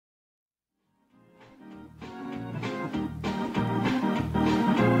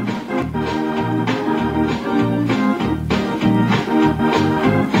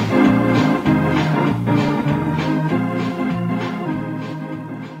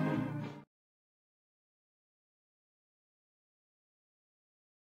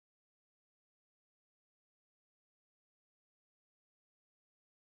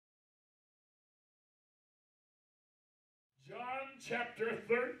chapter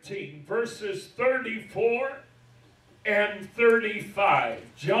 13, verses 34 and 35.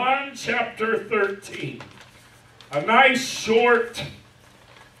 John chapter 13. A nice short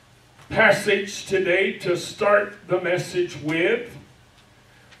passage today to start the message with,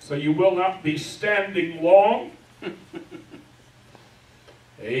 so you will not be standing long.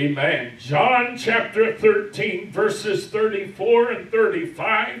 Amen. John chapter 13, verses 34 and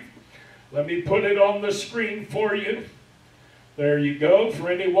 35. Let me put it on the screen for you. There you go. For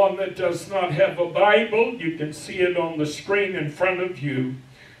anyone that does not have a Bible, you can see it on the screen in front of you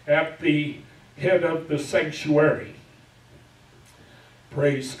at the head of the sanctuary.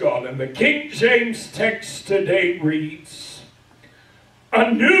 Praise God. And the King James text today reads,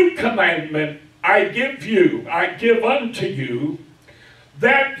 "A new commandment I give unto you,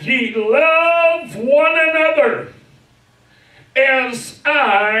 that ye love one another, as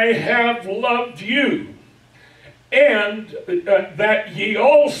I have loved you, and that ye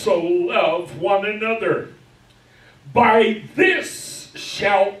also love one another. By this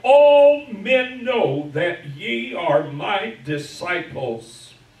shall all men know that ye are my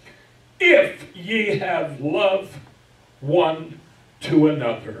disciples, if ye have love one to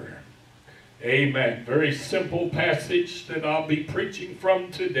another." Amen. Very simple passage that I'll be preaching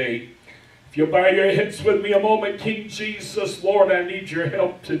from today. If you bow your heads with me a moment. King Jesus, Lord, I need your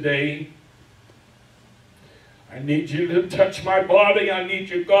help today. I need you to touch my body. I need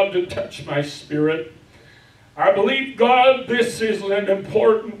you, God, to touch my spirit. I believe, God, this is an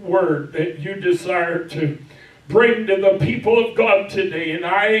important word that you desire to bring to the people of God today. And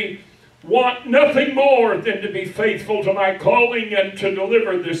I want nothing more than to be faithful to my calling and to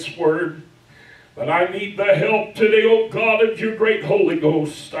deliver this word. But I need the help today, oh God, of your great Holy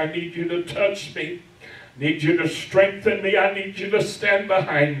Ghost. I need you to touch me. I need you to strengthen me. I need you to stand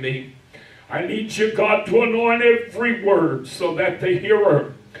behind me. I need you, God, to anoint every word so that the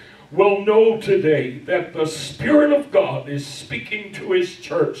hearer will know today that the Spirit of God is speaking to his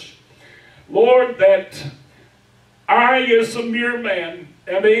church. Lord, that I, as a mere man,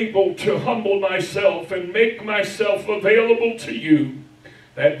 am able to humble myself and make myself available to you,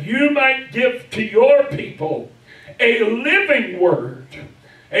 that you might give to your people a living word,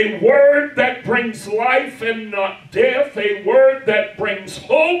 a word that brings life and not death, a word that brings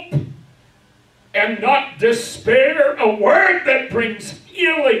hope and not despair, a word that brings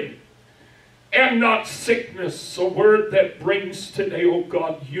healing and not sickness, a word that brings today, oh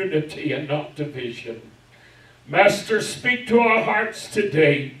God, unity and not division. Master, speak to our hearts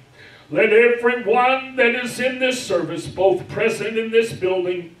today. Let everyone that is in this service, both present in this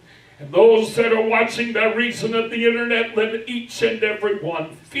building and those that are watching by reason of the internet, let each and every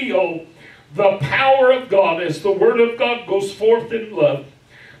one feel the power of God as the Word of God goes forth in love,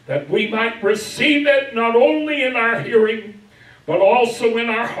 that we might receive it not only in our hearing, but also in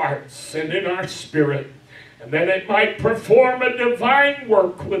our hearts and in our spirit, and that it might perform a divine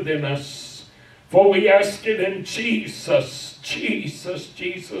work within us. For we ask it in Jesus'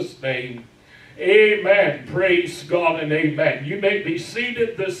 name. Amen. Praise God and amen. You may be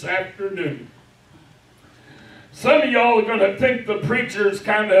seated this afternoon. Some of y'all are going to think the preacher's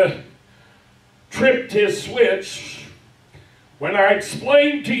kind of tripped his switch when I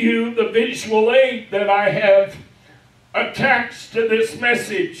explained to you the visual aid that I have attached to this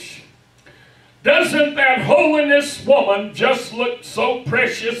message. Doesn't that holiness woman just look so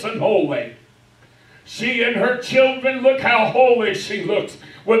precious and holy? She and her children, look how holy she looks,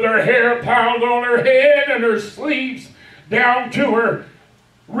 with her hair piled on her head and her sleeves down to her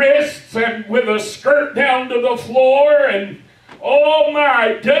wrists and with a skirt down to the floor. And oh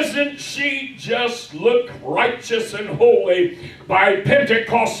my, doesn't she just look righteous and holy by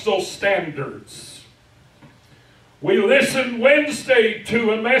Pentecostal standards? We listened Wednesday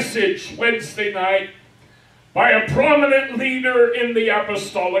to a message Wednesday night by a prominent leader in the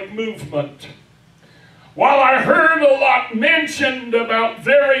apostolic movement. While I heard a lot mentioned about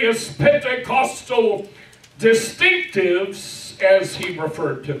various Pentecostal distinctives, as he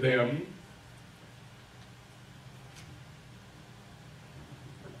referred to them,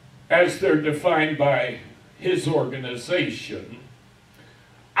 as they're defined by his organization,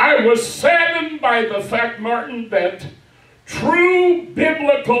 I was saddened by the fact, Martin, that true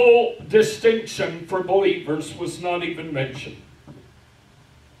biblical distinction for believers was not even mentioned.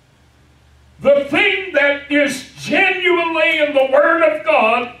 The thing that is genuinely in the Word of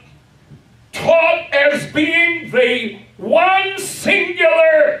God taught as being the one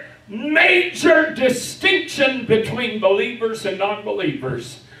singular major distinction between believers and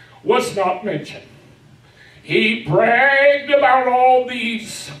non-believers was not mentioned. He bragged about all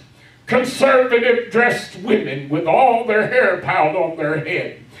these conservative dressed women with all their hair piled on their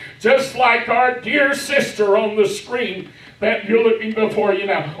head. Just like our dear sister on the screen that you're looking before you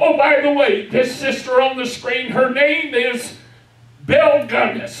now. Oh, by the way, this sister on the screen, her name is Belle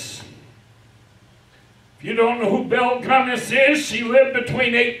Gunness. If you don't know who Belle Gunness is, she lived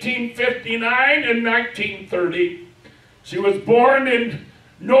between 1859 and 1930. She was born in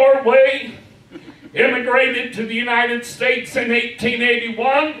Norway, immigrated to the United States in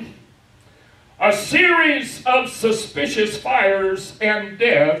 1881. A series of suspicious fires and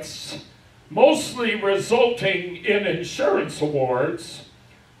deaths, mostly resulting in insurance awards,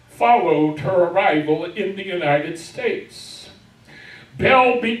 followed her arrival in the United States.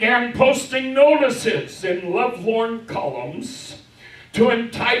 Belle began posting notices in lovelorn columns to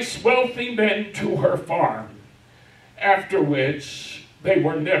entice wealthy men to her farm, after which they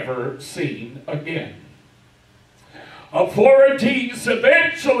were never seen again. Authorities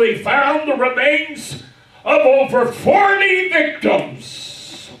eventually found the remains of over 40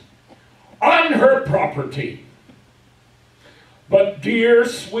 victims on her property. But dear,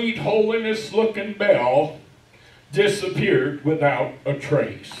 sweet, holiness-looking Belle disappeared without a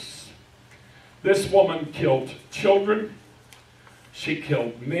trace. This woman killed children. She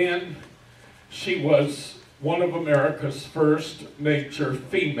killed men. She was one of America's first major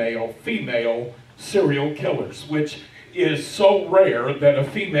female serial killers, which is so rare that a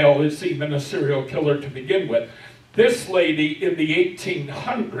female is even a serial killer to begin with. This lady in the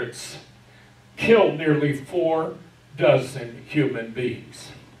 1800s killed nearly 4 dozen human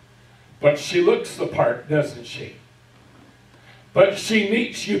beings. But she looks the part, doesn't she? But she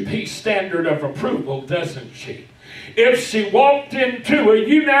meets UP's standard of approval, doesn't she? If she walked into a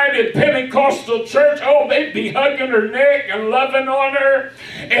United Pentecostal church, oh, they'd be hugging her neck and loving on her.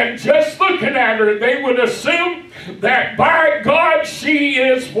 And just looking at her, they would assume that, by God, she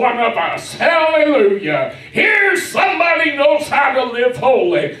is one of us. Hallelujah. Here's somebody who knows how to live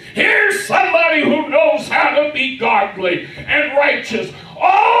holy. Here's somebody who knows how to be godly and righteous.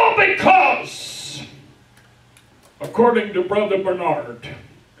 All because, according to Brother Bernard,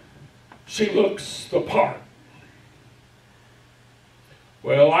 she looks the part.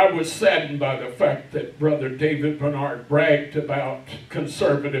 Well, I was saddened by the fact that Brother David Bernard bragged about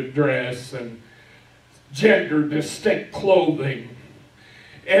conservative dress and gender-distinct clothing.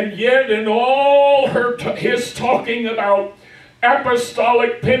 And yet in all his talking about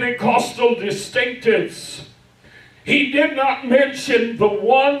apostolic Pentecostal distinctives, he did not mention the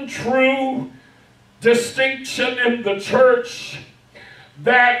one true distinction in the church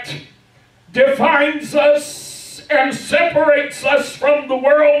that defines us and separates us from the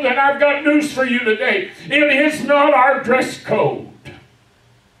world. And I've got news for you today. It is not our dress code.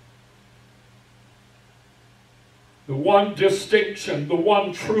 The one distinction, the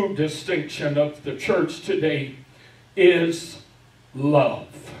one true distinction of the church today is love.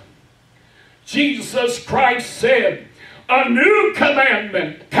 Jesus Christ said, a new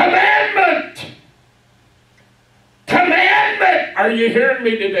commandment. Commandment! Are you hearing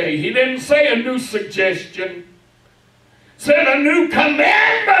me today? He didn't say a new suggestion. Said, a new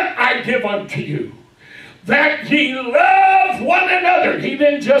commandment I give unto you, that ye love one another. He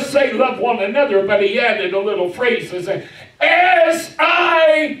didn't just say love one another, but he added a little phrase and said, as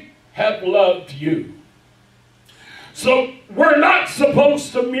I have loved you. So we're not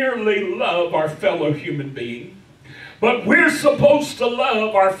supposed to merely love our fellow human being, but we're supposed to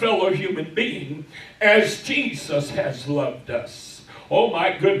love our fellow human being as Jesus has loved us. Oh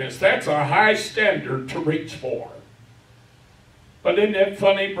my goodness, that's a high standard to reach for. But isn't it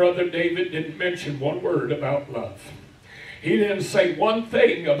funny, Brother David didn't mention one word about love. He didn't say one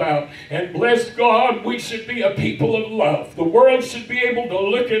thing about, and bless God, we should be a people of love. The world should be able to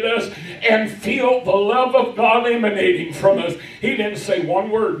look at us and feel the love of God emanating from us. He didn't say one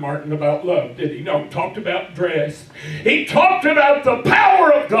word, Martin, about love, did he? No, he talked about dress. He talked about the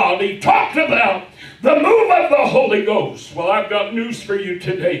power of God. He talked about the move of the Holy Ghost. Well, I've got news for you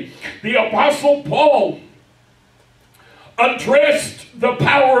today. The Apostle Paul addressed the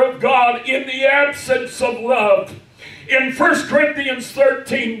power of God in the absence of love in 1 Corinthians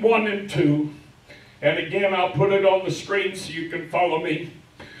 13, 1 and 2. And again, I'll put it on the screen so you can follow me.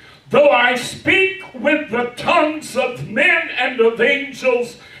 Though I speak with the tongues of men and of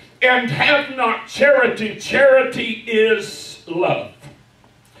angels and have not charity, charity is love.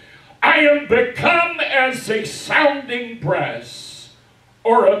 I am become as a sounding brass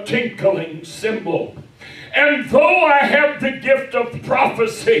or a tinkling cymbal. And though I have the gift of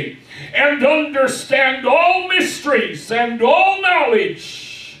prophecy and understand all mysteries and all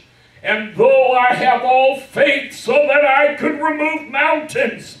knowledge, and though I have all faith so that I could remove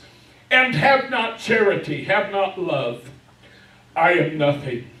mountains, and have not charity, have not love, I am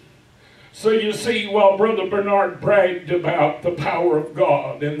nothing. So you see, while Brother Bernard bragged about the power of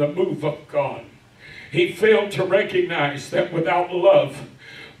God and the move of God, he failed to recognize that without love,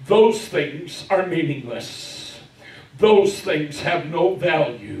 those things are meaningless. Those things have no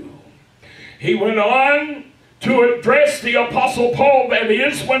value. He went on to address, the Apostle Paul, that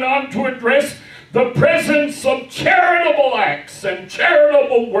is, went on to address the presence of charitable acts and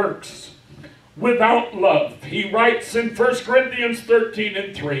charitable works without love. He writes in 1 Corinthians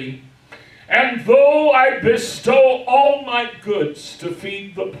 13:3, "And though I bestow all my goods to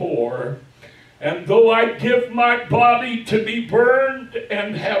feed the poor, and though I give my body to be burned,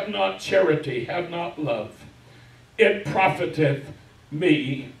 and have not charity, have not love, it profiteth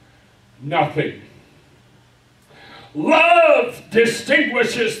me nothing." Love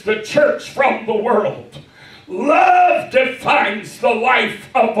distinguishes the church from the world. Love defines the life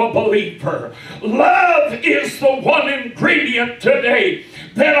of a believer. Love is the one ingredient today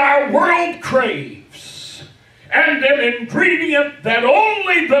that our world craves, and an ingredient that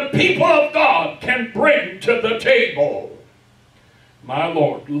only the people of God can bring to the table. My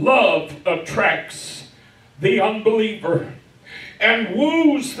Lord, love attracts the unbeliever and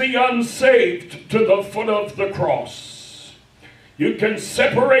woos the unsaved to the foot of the cross. You can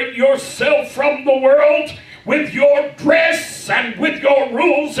separate yourself from the world with your dress and with your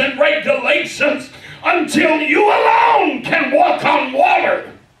rules and regulations until you alone can walk on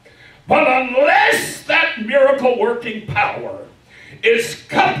water. But unless that miracle-working power is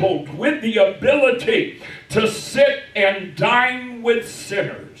coupled with the ability to sit and dine with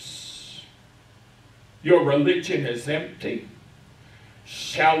sinners, your religion is empty,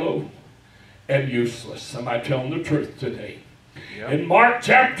 shallow, and useless. Am I telling the truth today? Yep. In Mark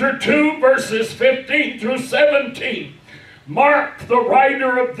chapter 2, verses 15 through 17, Mark, the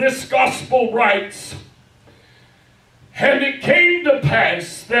writer of this gospel, writes, "And it came to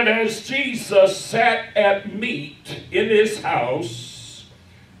pass that as Jesus sat at meat in his house,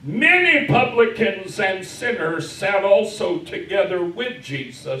 many publicans and sinners sat also together with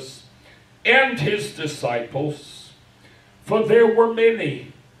Jesus and his disciples, for there were many,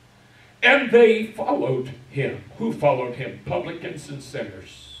 and they followed him." Who followed him? Publicans and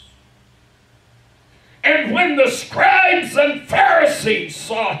sinners. "And when the scribes and Pharisees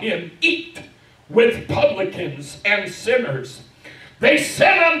saw him eat with publicans and sinners, they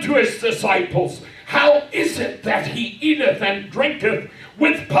said unto his disciples, How is it that he eateth and drinketh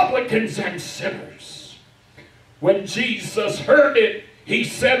with publicans and sinners? When Jesus heard it, he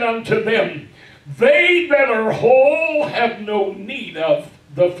said unto them, They that are whole have no need of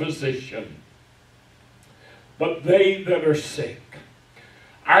the physician, but they that are sick.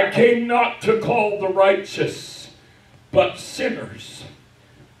 I came not to call the righteous, but sinners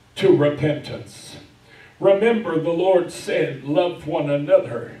to repentance." Remember, the Lord said, "Love one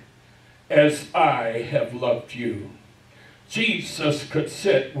another as I have loved you." Jesus could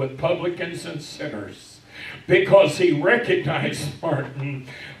sit with publicans and sinners because he recognized, Martin,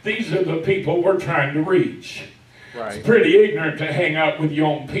 these are the people we're trying to reach. Right. It's pretty ignorant to hang out with your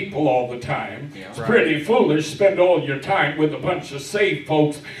own people all the time. Yeah, it's pretty foolish to spend all your time with a bunch of saved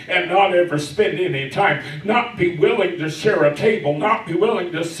folks and not ever spend any time, not be willing to share a table, not be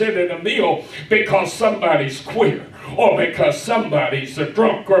willing to sit at a meal because somebody's queer, or because somebody's a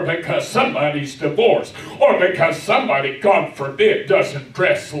drunk, or because somebody's divorced, or because somebody, God forbid, doesn't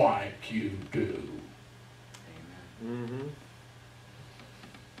dress like you do. Mm-hmm.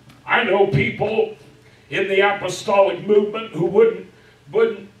 I know people in the apostolic movement who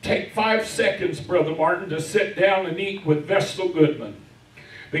wouldn't take 5 seconds, Brother Martin, to sit down and eat with Vestal Goodman.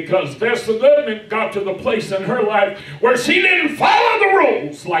 Because Vestal Goodman got to the place in her life where she didn't follow the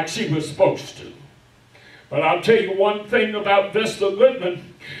rules like she was supposed to. But I'll tell you one thing about Vestal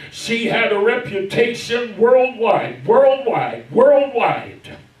Goodman. She had a reputation worldwide,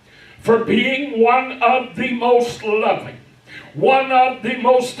 for being one of the most loving, one of the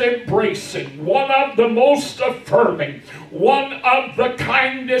most embracing, one of the most affirming, one of the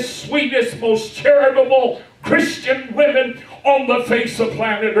kindest, sweetest, most charitable Christian women on the face of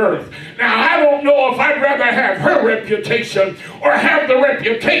planet Earth. Now, I don't know if I'd rather have her reputation or have the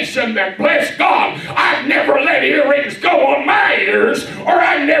reputation that, bless God, I've never let earrings go on my ears, or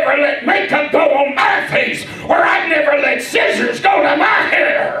I've never let makeup go on my face, or I've never let scissors go to my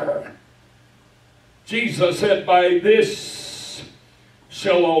hair. Jesus said, "By this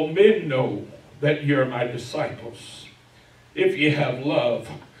shall all men know that you're my disciples, if you have love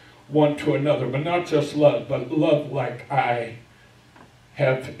one to another." But not just love, but love like I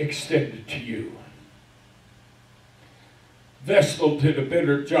have extended to you. Vestal did a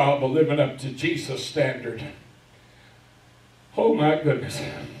better job of living up to Jesus' standard. Oh my goodness.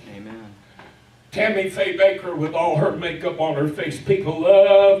 Amen. Tammy Faye Baker with all her makeup on her face. People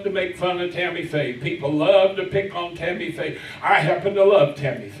love to make fun of Tammy Faye. People love to pick on Tammy Faye. I happen to love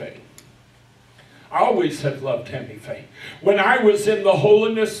Tammy Faye. I always have loved Tammy Faye. When I was in the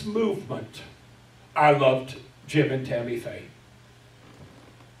holiness movement, I loved Jim and Tammy Faye.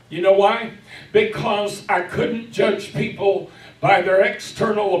 You know why? Because I couldn't judge people by their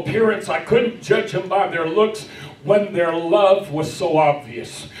external appearance. I couldn't judge them by their looks when their love was so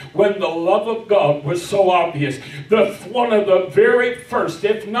obvious. When the love of God was so obvious. One of the very first,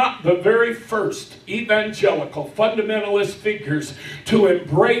 if not the very first, evangelical fundamentalist figures to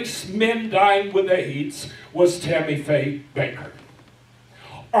embrace men dying with AIDS was Tammy Faye Baker.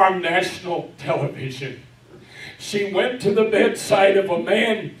 On national television, she went to the bedside of a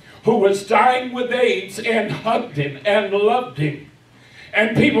man who was dying with AIDS and hugged him and loved him.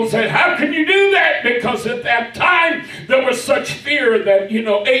 And people said, how can you do that? Because at that time, there was such fear that,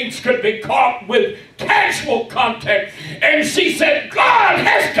 AIDS could be caught with casual contact. And she said, God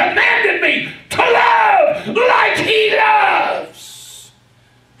has commanded me to love like He loves.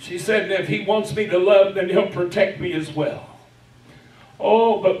 She said, and if He wants me to love, then He'll protect me as well.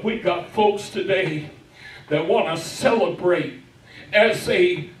 Oh, but we got folks today that want to celebrate as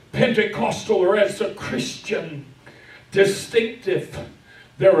a Pentecostal or as a Christian distinctive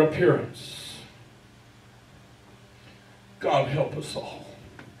their appearance. God help us all.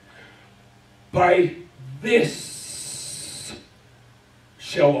 By this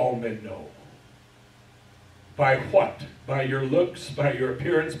shall all men know. By what? By your looks, by your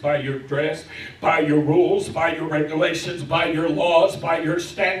appearance, by your dress, by your rules, by your regulations, by your laws, by your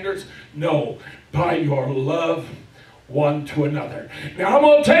standards? No, by your love one to another. Now I'm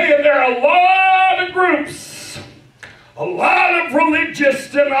going to tell you, there are a lot of groups, a lot of religious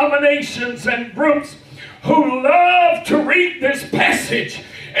denominations and groups who love to read this passage,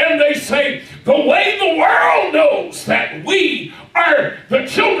 and they say, the way the world knows that we are the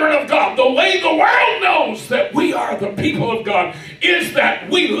children of God, the way the world knows that we are the people of God, is that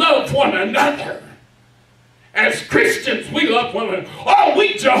we love one another. As Christians, we love one another. Oh,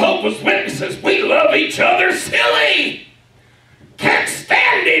 we Jehovah's Witnesses, we love each other silly. Can't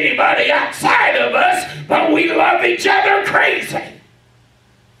stand anybody outside of us, but we love each other crazy.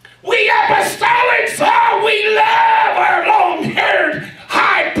 We apostolics, oh, we love our long-haired,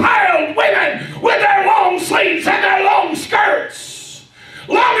 high-piled women with their long sleeves and their long skirts.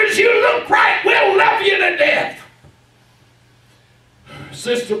 Long as you look right, we'll love you to death.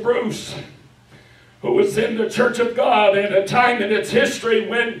 Sister Bruce, who was in the Church of God at a time in its history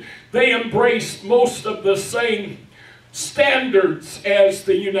when they embraced most of the same standards as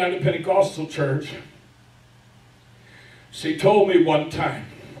the United Pentecostal Church. She told me one time,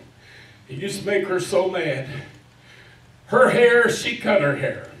 it used to make her so mad. Her hair, she cut her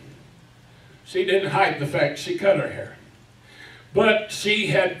hair. She didn't hide the fact she cut her hair. But she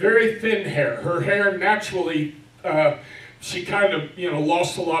had very thin hair. Her hair naturally, she kind of,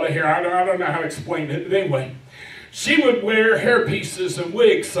 lost a lot of hair. I don't know how to explain it. But anyway, she would wear hair pieces and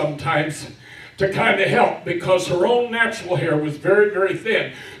wigs sometimes to kind of help, because her own natural hair was very, very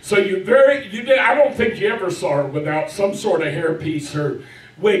thin. So I don't think you ever saw her without some sort of hairpiece or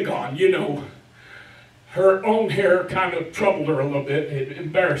wig on. Her own hair kind of troubled her a little bit. It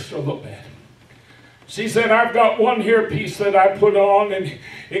embarrassed her a little bit. She said, I've got one hairpiece that I put on, and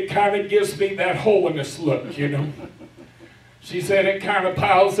it kind of gives me that holiness look, She said it kind of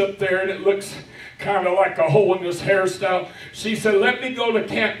piles up there, and it looks kind of like a holiness hairstyle. She said, let me go to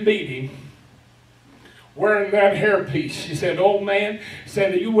camp meeting wearing that hairpiece. She said, oh man,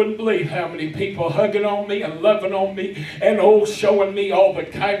 said you wouldn't believe how many people hugging on me and loving on me and showing me all the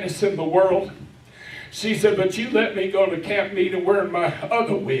kindness in the world. She said, but you let me go to camp meeting wearing my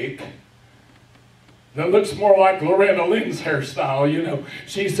other wig that looks more like Loretta Lynn's hairstyle,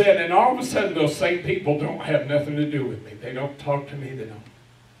 She said, and all of a sudden those same people don't have nothing to do with me. They don't talk to me. They don't.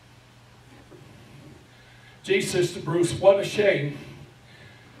 Gee, Sister Bruce, what a shame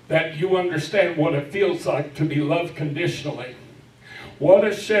that you understand what it feels like to be loved conditionally. What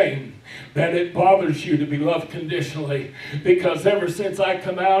a shame that it bothers you to be loved conditionally, because ever since I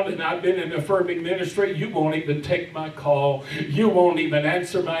come out and I've been in affirming ministry, you won't even take my call. You won't even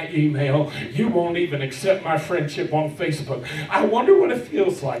answer my email. You won't even accept my friendship on Facebook. I wonder what it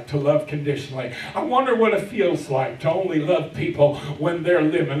feels like to love conditionally. I wonder what it feels like to only love people when they're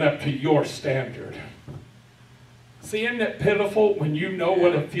living up to your standard. See, isn't it pitiful when you know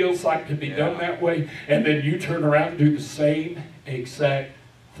what it feels like to be done that way, and then you turn around and do the same exact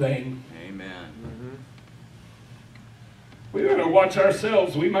thing? Amen. We got to watch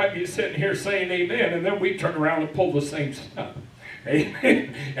ourselves. We might be sitting here saying amen, and then we turn around and pull the same stuff.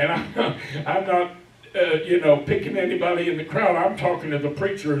 Amen. And I'm not picking anybody in the crowd. I'm talking to the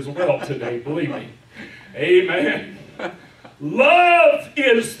preacher as well today, believe me. Amen. Love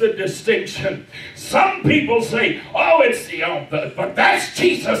is the distinction. Some people say, oh, it's but that's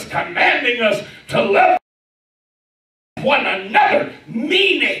Jesus commanding us to love one another,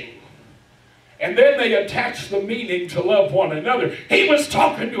 meaning. And then they attach the meaning to love one another. He was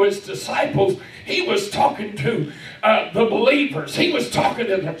talking to his disciples. He was talking to the believers. He was talking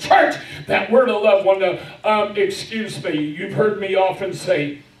to the church that we're to love one another. Excuse me, you've heard me often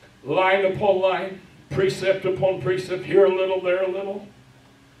say, line upon line, precept upon precept, here a little, there a little.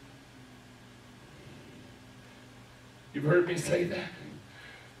 You've heard me say that?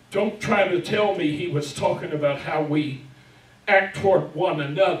 Don't try to tell me he was talking about how we act toward one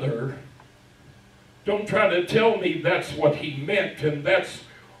another. Don't try to tell me that's what he meant and that's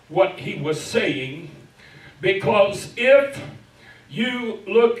what he was saying. Because if you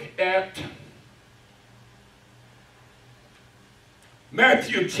look at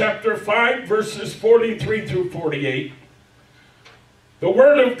Matthew chapter 5, verses 43 through 48, the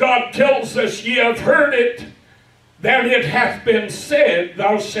Word of God tells us, ye have heard it, that it hath been said,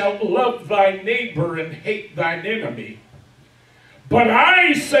 thou shalt love thy neighbor and hate thine enemy. But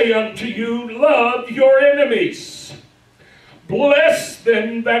I say unto you, love your enemies. Bless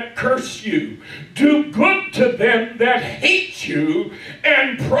them that curse you. Do good to them that hate you.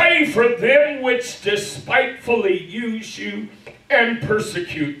 And pray for them which despitefully use you and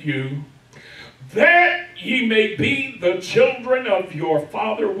persecute you, that ye may be the children of your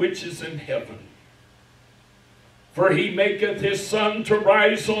Father which is in heaven. For he maketh his sun to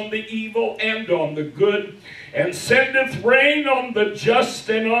rise on the evil and on the good, and sendeth rain on the just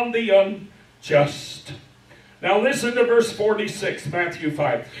and on the unjust. Now listen to verse 46, Matthew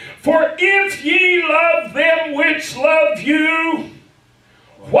 5. For if ye love them which love you,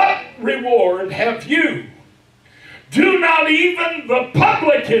 what reward have you? Do not even the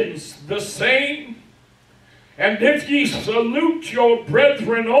publicans the same? And if ye salute your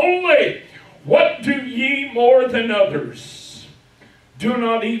brethren only, what do ye more than others? Do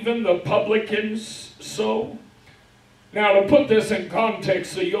not even the publicans so? Now, to put this in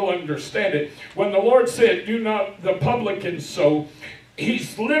context so you'll understand it, when the Lord said, do not the publicans so,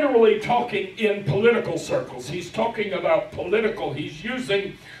 he's literally talking in political circles. He's talking about political. He's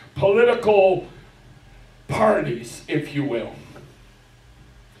using political parties, if you will.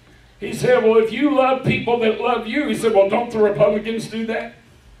 He said, well, if you love people that love you, he said, well, don't the Republicans do that?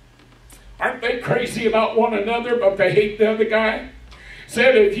 Aren't they crazy about one another, but they hate the other guy?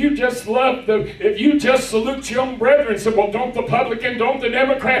 Said, if you just salute your own brethren, said, well, don't the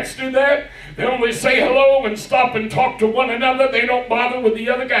Democrats do that? They only say hello and stop and talk to one another. They don't bother with the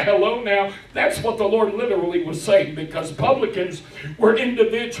other guy. Hello now. That's what the Lord literally was saying, because publicans were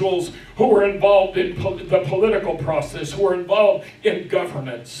individuals who were involved in the political process, who were involved in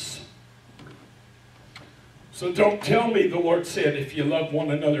governance. So don't tell me, the Lord said, if you love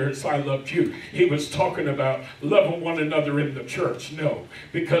one another as I loved you. He was talking about loving one another in the church. No,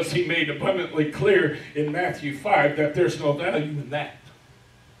 because he made abundantly clear in Matthew 5 that there's no value in that.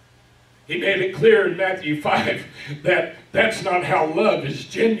 He made it clear in Matthew 5 that that's not how love is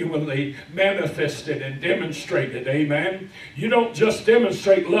genuinely manifested and demonstrated. Amen. You don't just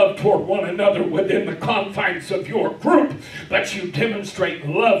demonstrate love toward one another within the confines of your group, but you demonstrate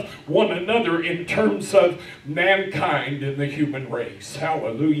love one another in terms of mankind in the human race.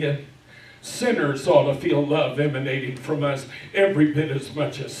 Hallelujah. Sinners ought to feel love emanating from us every bit as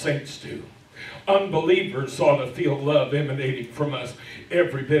much as saints do. Unbelievers ought to feel love emanating from us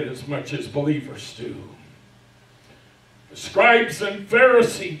every bit as much as believers do. The scribes and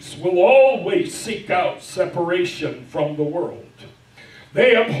Pharisees will always seek out separation from the world.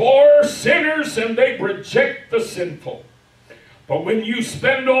 They abhor sinners and they reject the sinful. But when you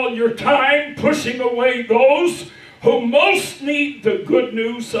spend all your time pushing away those who most need the good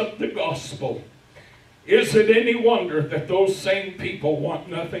news of the gospel, is it any wonder that those same people want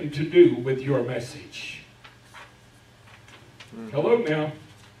nothing to do with your message? Hello now.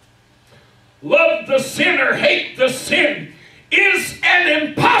 Love the sinner, hate the sin is an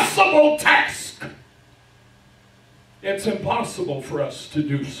impossible task. It's impossible for us to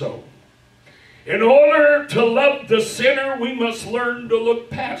do so. In order to love the sinner, we must learn to look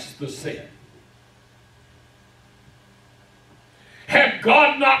past the sin. Had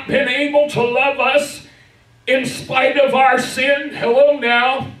God not been able to love us in spite of our sin, hello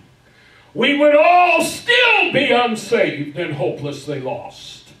now, we would all still be unsaved and hopelessly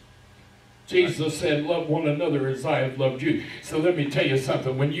lost. Jesus said, love one another as I have loved you. So let me tell you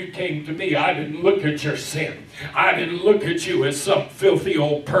something. When you came to me, I didn't look at your sin. I didn't look at you as some filthy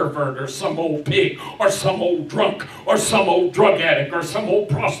old pervert or some old pig or some old drunk or some old drug addict or some old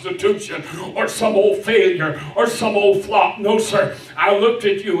prostitution or some old failure or some old flop. No, sir. I looked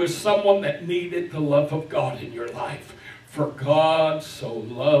at you as someone that needed the love of God in your life. For God so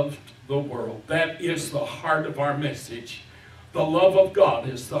loved the world. That is the heart of our message. The love of God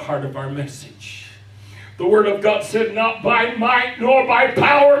is the heart of our message. The Word of God said, not by might nor by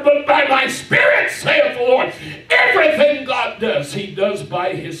power, but by my Spirit, saith the Lord. Everything God does, He does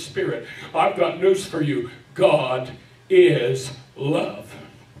by His Spirit. I've got news for you. God is love.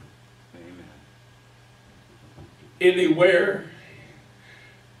 Amen. Anywhere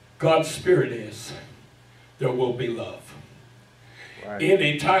God's Spirit is, there will be love. Right.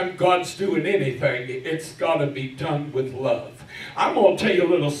 Anytime God's doing anything, it's got to be done with love. I'm going to tell you a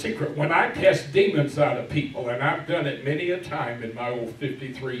little secret. When I cast demons out of people, and I've done it many a time in my old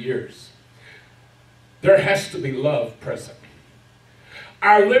 53 years, there has to be love present.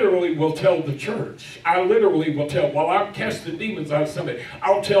 I literally will tell the church, while I'm casting demons out of somebody,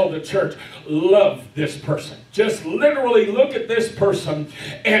 I'll tell the church, love this person. Just literally look at this person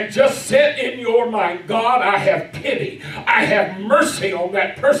and just set in your mind, God, I have pity. I have mercy on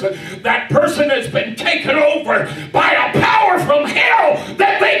that person. That person has been taken over by a power from hell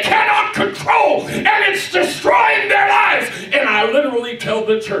that they cannot control, and it's destroying their lives. And I literally tell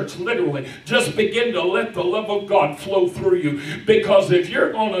the church, just begin to let the love of God flow through you, because if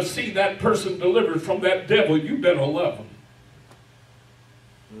you're going to see that person delivered from that devil, you better love them.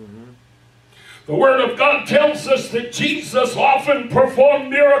 The Word of God tells us that Jesus often performed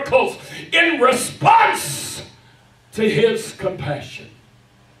miracles in response to His compassion.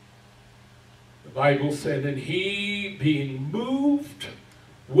 The Bible said, and He being moved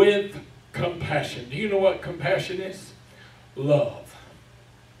with compassion. Do you know what compassion is? Love.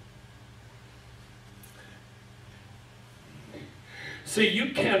 See,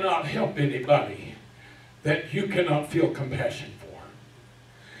 you cannot help anybody that you cannot feel compassion for.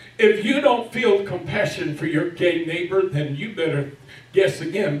 If you don't feel compassion for your gay neighbor, then you better guess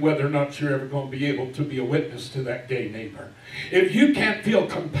again whether or not you're ever going to be able to be a witness to that gay neighbor. If you can't feel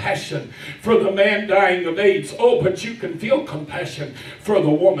compassion for the man dying of AIDS, oh, but you can feel compassion for the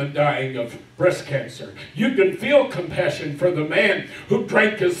woman dying of breast cancer. You can feel compassion for the man who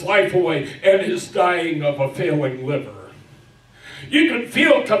drank his life away and is dying of a failing liver. You can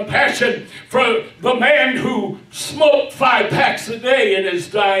feel compassion for the man who smoked 5 packs a day and is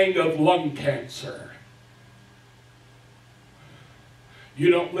dying of lung cancer.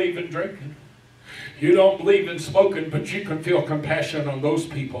 You don't believe in drinking. You don't believe in smoking, but you can feel compassion on those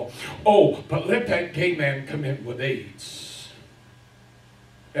people. Oh, but let that gay man come in with AIDS.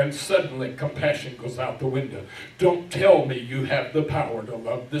 And suddenly compassion goes out the window. Don't tell me you have the power to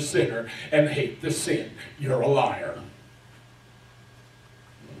love the sinner and hate the sin. You're a liar.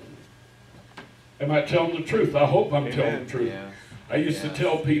 Am I telling the truth? I hope I'm telling the truth. Yeah. I used to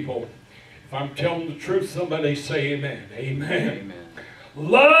tell people, if I'm telling the truth, somebody say amen. Amen. Amen.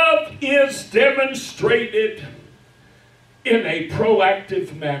 Love is demonstrated in a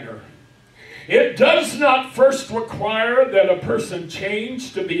proactive manner. It does not first require that a person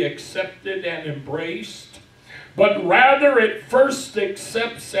change to be accepted and embraced, but rather it first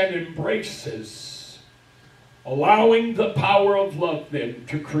accepts and embraces, allowing the power of love then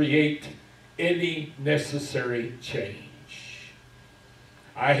to create any necessary change.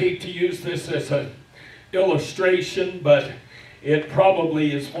 I hate to use this as an illustration, but it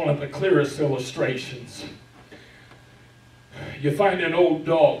probably is one of the clearest illustrations. You find an old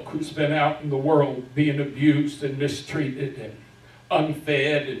dog who's been out in the world being abused and mistreated and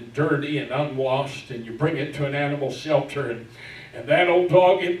unfed and dirty and unwashed, and you bring it to an animal shelter, and that old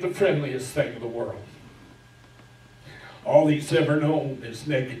dog isn't the friendliest thing in the world. All he's ever known is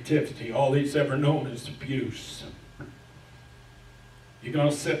negativity. All he's ever known is abuse. You're going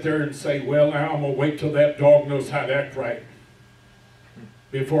to sit there and say, well, now I'm going to wait till that dog knows how to act right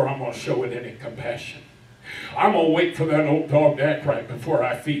before I'm going to show it any compassion. I'm going to wait for that old dog to act right before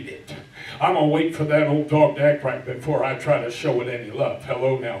I feed it. I'm going to wait for that old dog to act right before I try to show it any love.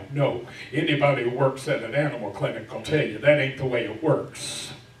 Hello now. No. Anybody who works at an animal clinic will tell you that ain't the way it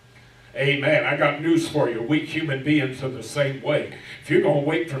works. Amen. I got news for you. We human beings are the same way. If you're going to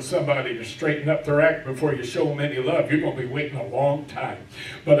wait for somebody to straighten up their act before you show them any love, you're going to be waiting a long time.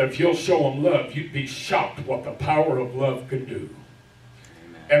 But if you'll show them love, you'd be shocked what the power of love can do.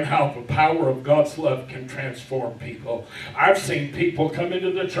 and how the power of God's love can transform people. I've seen people come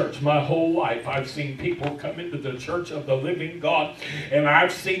into the church my whole life. I've seen people come into the church of the living God, and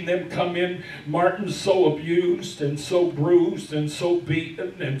I've seen them come in, Martin, so abused and so bruised and so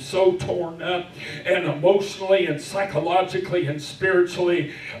beaten and so torn up, and emotionally and psychologically and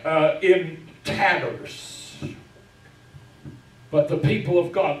spiritually in tatters. But the people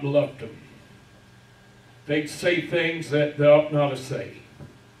of God loved them. They'd say things that they ought not to say.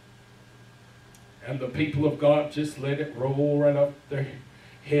 And the people of God just let it roll right up their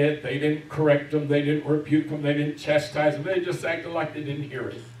head. They didn't correct them. They didn't rebuke them. They didn't chastise them. They just acted like they didn't hear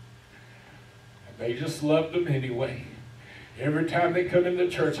it. And they just loved them anyway. Every time they come in the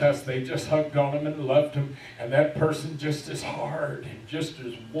church house, they just hugged on them and loved them. And that person just as hard and just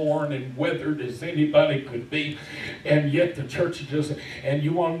as worn and weathered as anybody could be. And yet the church just... And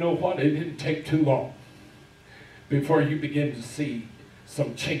you want to know what? It didn't take too long before you begin to see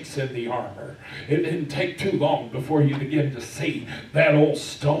some chinks in the armor. It didn't take too long before you begin to see that old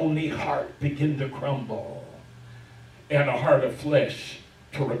stony heart begin to crumble and a heart of flesh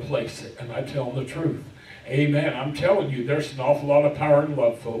to replace it. And I tell them the truth. Amen. I'm telling you, there's an awful lot of power in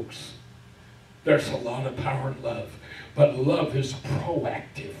love, folks. There's a lot of power in love. But love is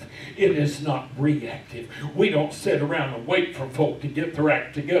proactive. It is not reactive. We don't sit around and wait for folk to get their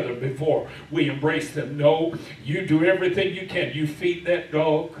act together before we embrace them. No, you do everything you can. You feed that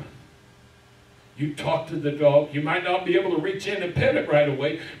dog. You talk to the dog. You might not be able to reach in and pet it right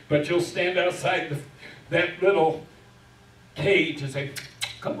away, but you'll stand outside that little cage and say,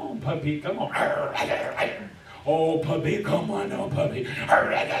 "Come on, puppy, come on." "Oh, puppy, come on, oh, puppy."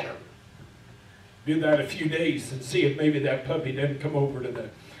 Do that a few days and see if maybe that puppy doesn't come over to the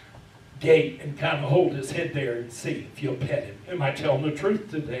gate and kind of hold his head there and see if you'll pet him. Am I telling the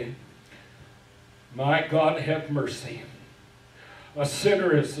truth today? My God, have mercy. A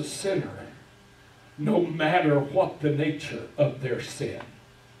sinner is a sinner, no matter what the nature of their sin.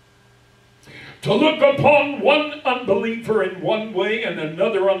 To look upon one unbeliever in one way and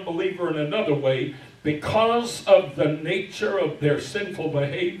another unbeliever in another way because of the nature of their sinful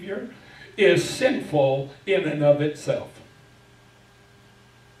behavior is sinful in and of itself.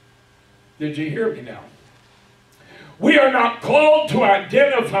 Did you hear me now? We are not called to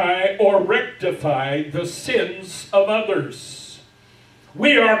identify or rectify the sins of others.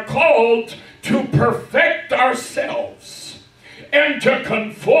 We are called to perfect ourselves and to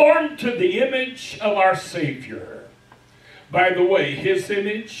conform to the image of our Savior. By the way, His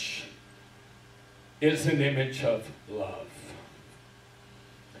image is an image of love.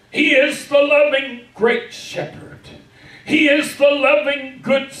 He is the loving great shepherd. He is the loving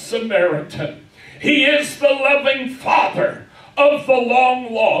good Samaritan. He is the loving father of the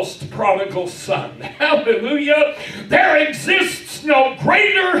long-lost prodigal son. Hallelujah! There exists no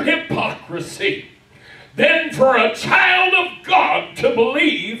greater hypocrisy than for a child of God to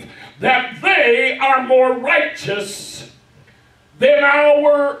believe that they are more righteous than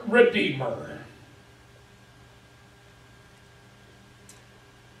our Redeemer.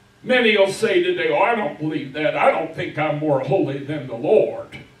 Many will say today, "Oh, I don't believe that. I don't think I'm more holy than the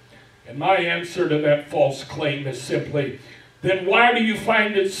Lord." And my answer to that false claim is simply, then why do you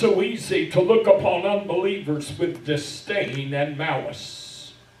find it so easy to look upon unbelievers with disdain and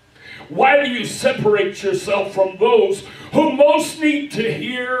malice? Why do you separate yourself from those who most need to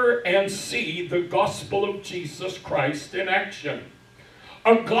hear and see the gospel of Jesus Christ in action?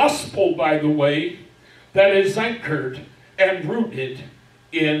 A gospel, by the way, that is anchored and rooted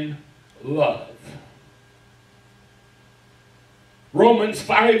in love. Romans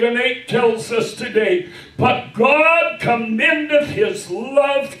 5:8 tells us today, "But God commendeth His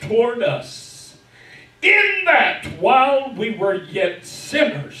love toward us, in that while we were yet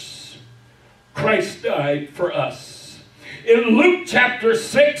sinners, Christ died for us." In Luke chapter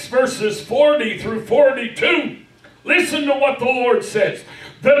 6, verses 40 through 42, listen to what the Lord says.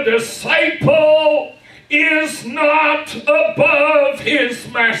 "The disciple is not above his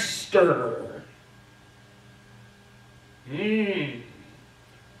master."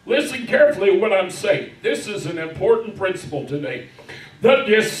 Listen carefully to what I'm saying. This is an important principle today. The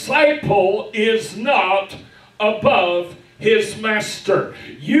disciple is not above his master.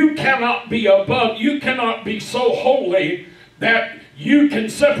 You cannot be above, you cannot be so holy that you can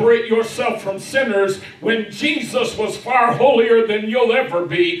separate yourself from sinners when Jesus was far holier than you'll ever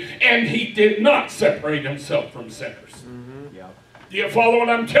be, and He did not separate Himself from sinners. Do you follow what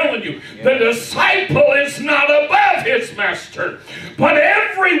I'm telling you? The disciple is not above his master, but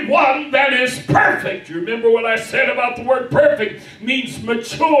everyone that is perfect, you remember what I said about the word perfect, means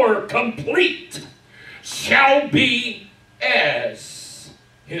mature, complete, shall be as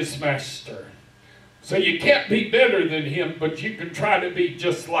his master. So you can't be better than him, but you can try to be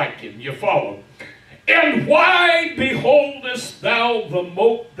just like him. You follow? And why beholdest thou the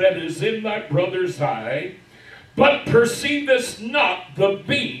mote that is in thy brother's eye, but perceivest not the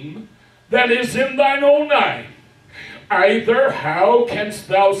beam that is in thine own eye? Either how canst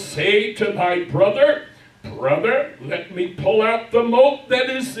thou say to thy brother, Brother, let me pull out the mote that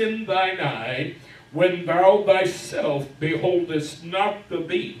is in thine eye, when thou thyself beholdest not the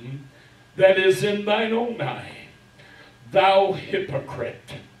beam that is in thine own eye? Thou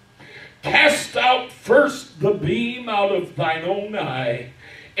hypocrite, cast out first the beam out of thine own eye,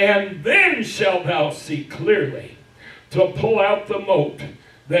 and then shalt thou see clearly to pull out the mote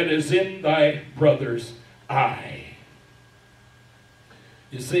that is in thy brother's eye.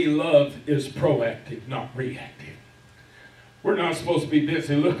 You see, love is proactive, not reactive. We're not supposed to be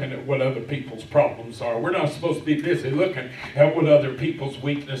busy looking at what other people's problems are. We're not supposed to be busy looking at what other people's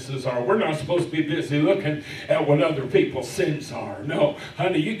weaknesses are. We're not supposed to be busy looking at what other people's sins are. No,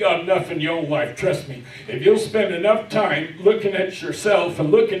 honey, you got enough in your own life. Trust me. If you'll spend enough time looking at yourself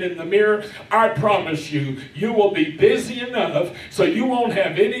and looking in the mirror, I promise you, you will be busy enough so you won't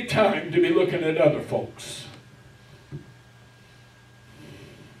have any time to be looking at other folks.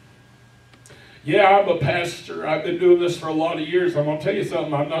 Yeah, I'm a pastor. I've been doing this for a lot of years. I'm going to tell you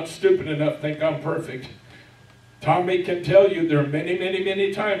something. I'm not stupid enough to think I'm perfect. Tommy can tell you there are many, many,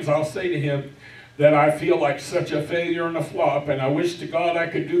 many times I'll say to him that I feel like such a failure and a flop, and I wish to God I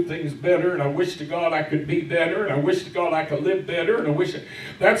could do things better, and I wish to God I could be better, and I wish to God I could live better, and I wish...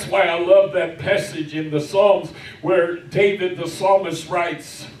 That's why I love that passage in the Psalms where David the psalmist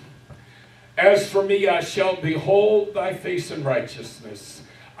writes, As for me, I shall behold thy face in righteousness.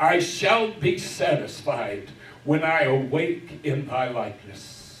 I shall be satisfied when I awake in thy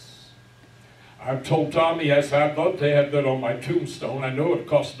likeness. I've told Tommy, yes, I'd love to have that on my tombstone. I know it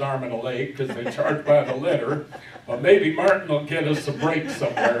costs an arm and a leg because they charge by the letter. But maybe Martin will get us a break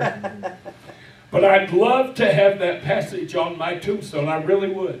somewhere. But I'd love to have that passage on my tombstone. I really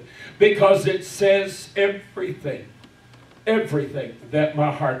would. Because it says everything that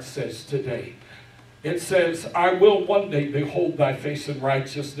my heart says today. It says, I will one day behold thy face in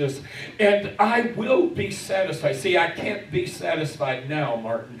righteousness, and I will be satisfied. See, I can't be satisfied now,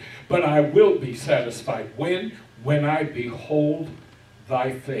 Martin, but I will be satisfied. When? When I behold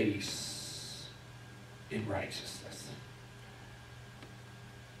thy face in righteousness.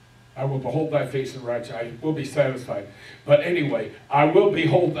 I will behold thy face in righteousness. I will be satisfied. But anyway, I will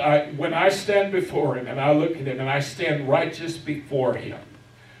behold, when I stand before him, and I look at him, and I stand righteous before him,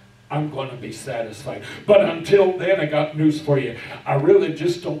 I'm going to be satisfied. But until then, I got news for you. I really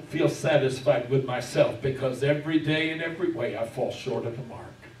just don't feel satisfied with myself because every day in every way I fall short of the mark.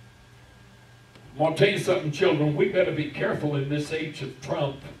 I'm going to tell you something, children. We better be careful in this age of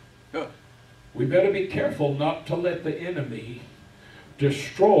Trump. We better be careful not to let the enemy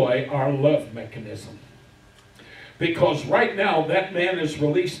destroy our love mechanism. Because right now, that man has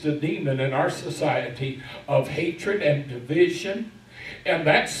released a demon in our society of hatred and division. And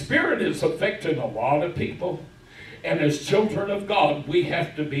that spirit is affecting a lot of people. And as children of God, we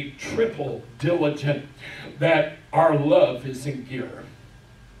have to be triple diligent that our love is in gear.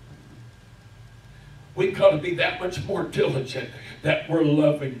 We've got to be that much more diligent that we're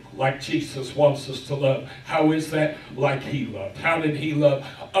loving like Jesus wants us to love. How is that? Like he loved. How did he love?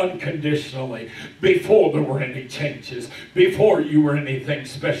 Unconditionally. Before there were any changes. Before you were anything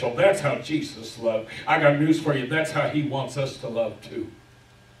special. That's how Jesus loved. I got news for you. That's how he wants us to love too.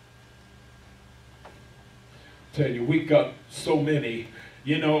 Tell you, we got so many.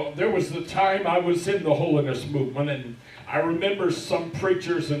 You know, there was the time I was in the holiness movement, and I remember some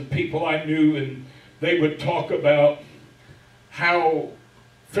preachers and people I knew, and they would talk about how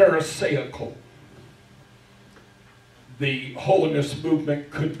pharisaical the holiness movement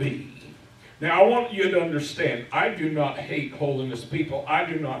could be. Now, I want you to understand, I do not hate holiness people. I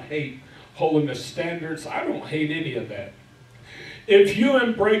do not hate holiness standards. I don't hate any of that. If you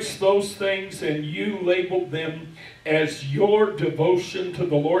embrace those things and you label them as your devotion to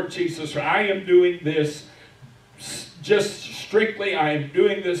the Lord Jesus, I am doing this just strictly, I am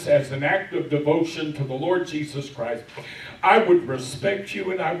doing this as an act of devotion to the Lord Jesus Christ, I would respect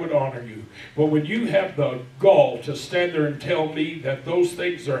you and I would honor you. But when you have the gall to stand there and tell me that those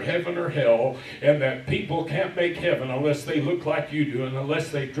things are heaven or hell, and that people can't make heaven unless they look like you do and unless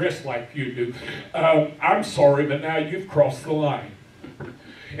they dress like you do, I'm sorry, but now you've crossed the line.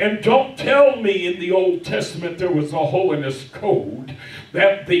 And don't tell me in the Old Testament there was a holiness code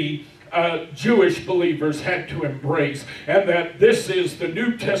that the Jewish believers had to embrace, and that this is the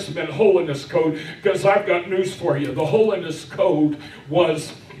New Testament holiness code, because I've got news for you. The holiness code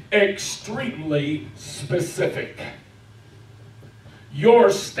was extremely specific. Your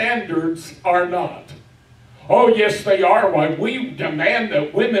standards are not. Oh, yes, they are. Why, we demand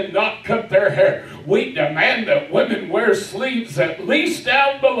that women not cut their hair. We demand that women wear sleeves at least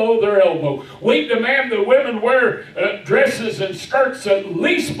down below their elbow. We demand that women wear dresses and skirts at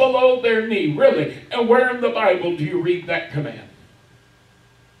least below their knee. Really? And where in the Bible do you read that command?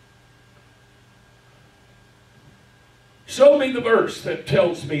 Show me the verse that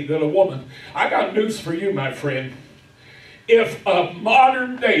tells me that a woman... I got news for you, my friend. If a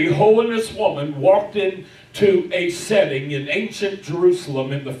modern-day holiness woman walked into a setting in ancient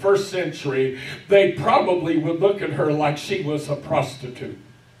Jerusalem in the 1st century, they probably would look at her like she was a prostitute.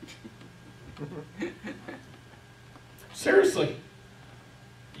 Seriously.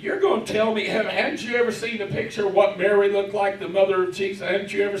 You're going to tell me, hadn't you ever seen a picture of what Mary looked like, the mother of Jesus?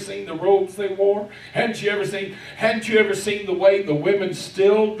 Hadn't you ever seen the robes they wore? Hadn't you ever seen the way the women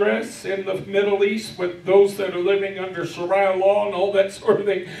still dress in the Middle East with those that are living under Sharia law and all that sort of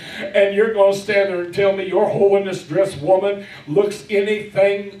thing? And you're going to stand there and tell me your holiness dressed woman looks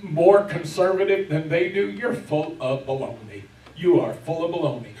anything more conservative than they do? You're full of baloney. You are full of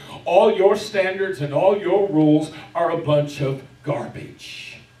baloney. All your standards and all your rules are a bunch of garbage.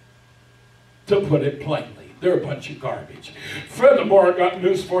 To put it plainly, they're a bunch of garbage. Furthermore, I got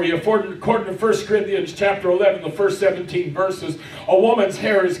news for you. According to 1 Corinthians chapter 11, the first 17 verses, a woman's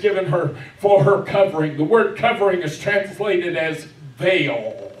hair is given her for her covering. The word covering is translated as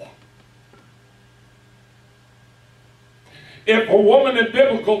veil. If a woman in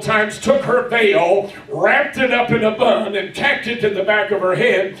biblical times took her veil, wrapped it up in a bun, and tacked it to the back of her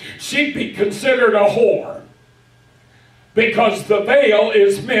head, she'd be considered a whore. Because the veil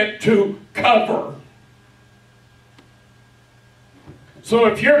is meant to cover. So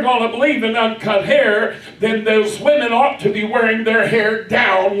if you're going to believe in uncut hair, then those women ought to be wearing their hair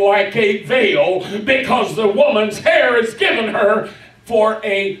down like a veil, because the woman's hair is given her for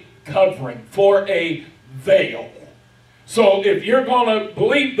a covering, for a veil. So if you're going to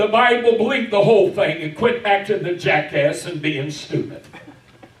believe the Bible, believe the whole thing and quit acting the jackass and being stupid.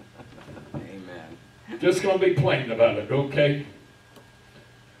 Just going to be plain about it, okay?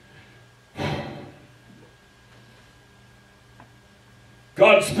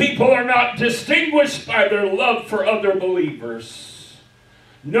 God's people are not distinguished by their love for other believers.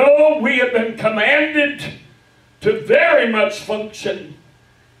 No, we have been commanded to very much function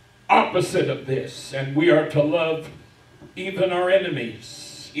opposite of this. And we are to love even our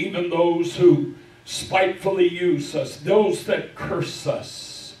enemies, even those who spitefully use us, those that curse us.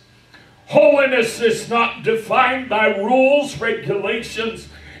 Holiness is not defined by rules, regulations,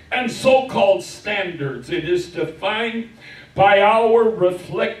 and so-called standards. It is defined by our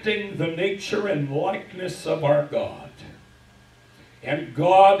reflecting the nature and likeness of our God. And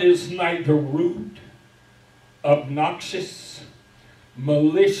God is neither rude, obnoxious,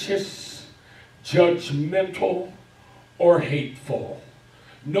 malicious, judgmental, or hateful.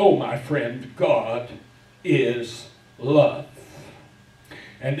 No, my friend, God is love.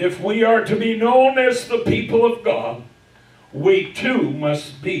 And if we are to be known as the people of God, we too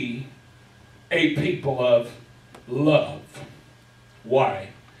must be a people of love. Why?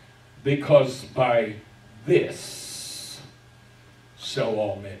 Because by this shall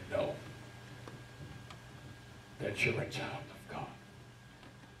all men know that you're a child of God.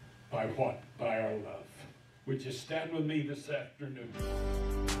 By what? By our love. Would you stand with me this afternoon?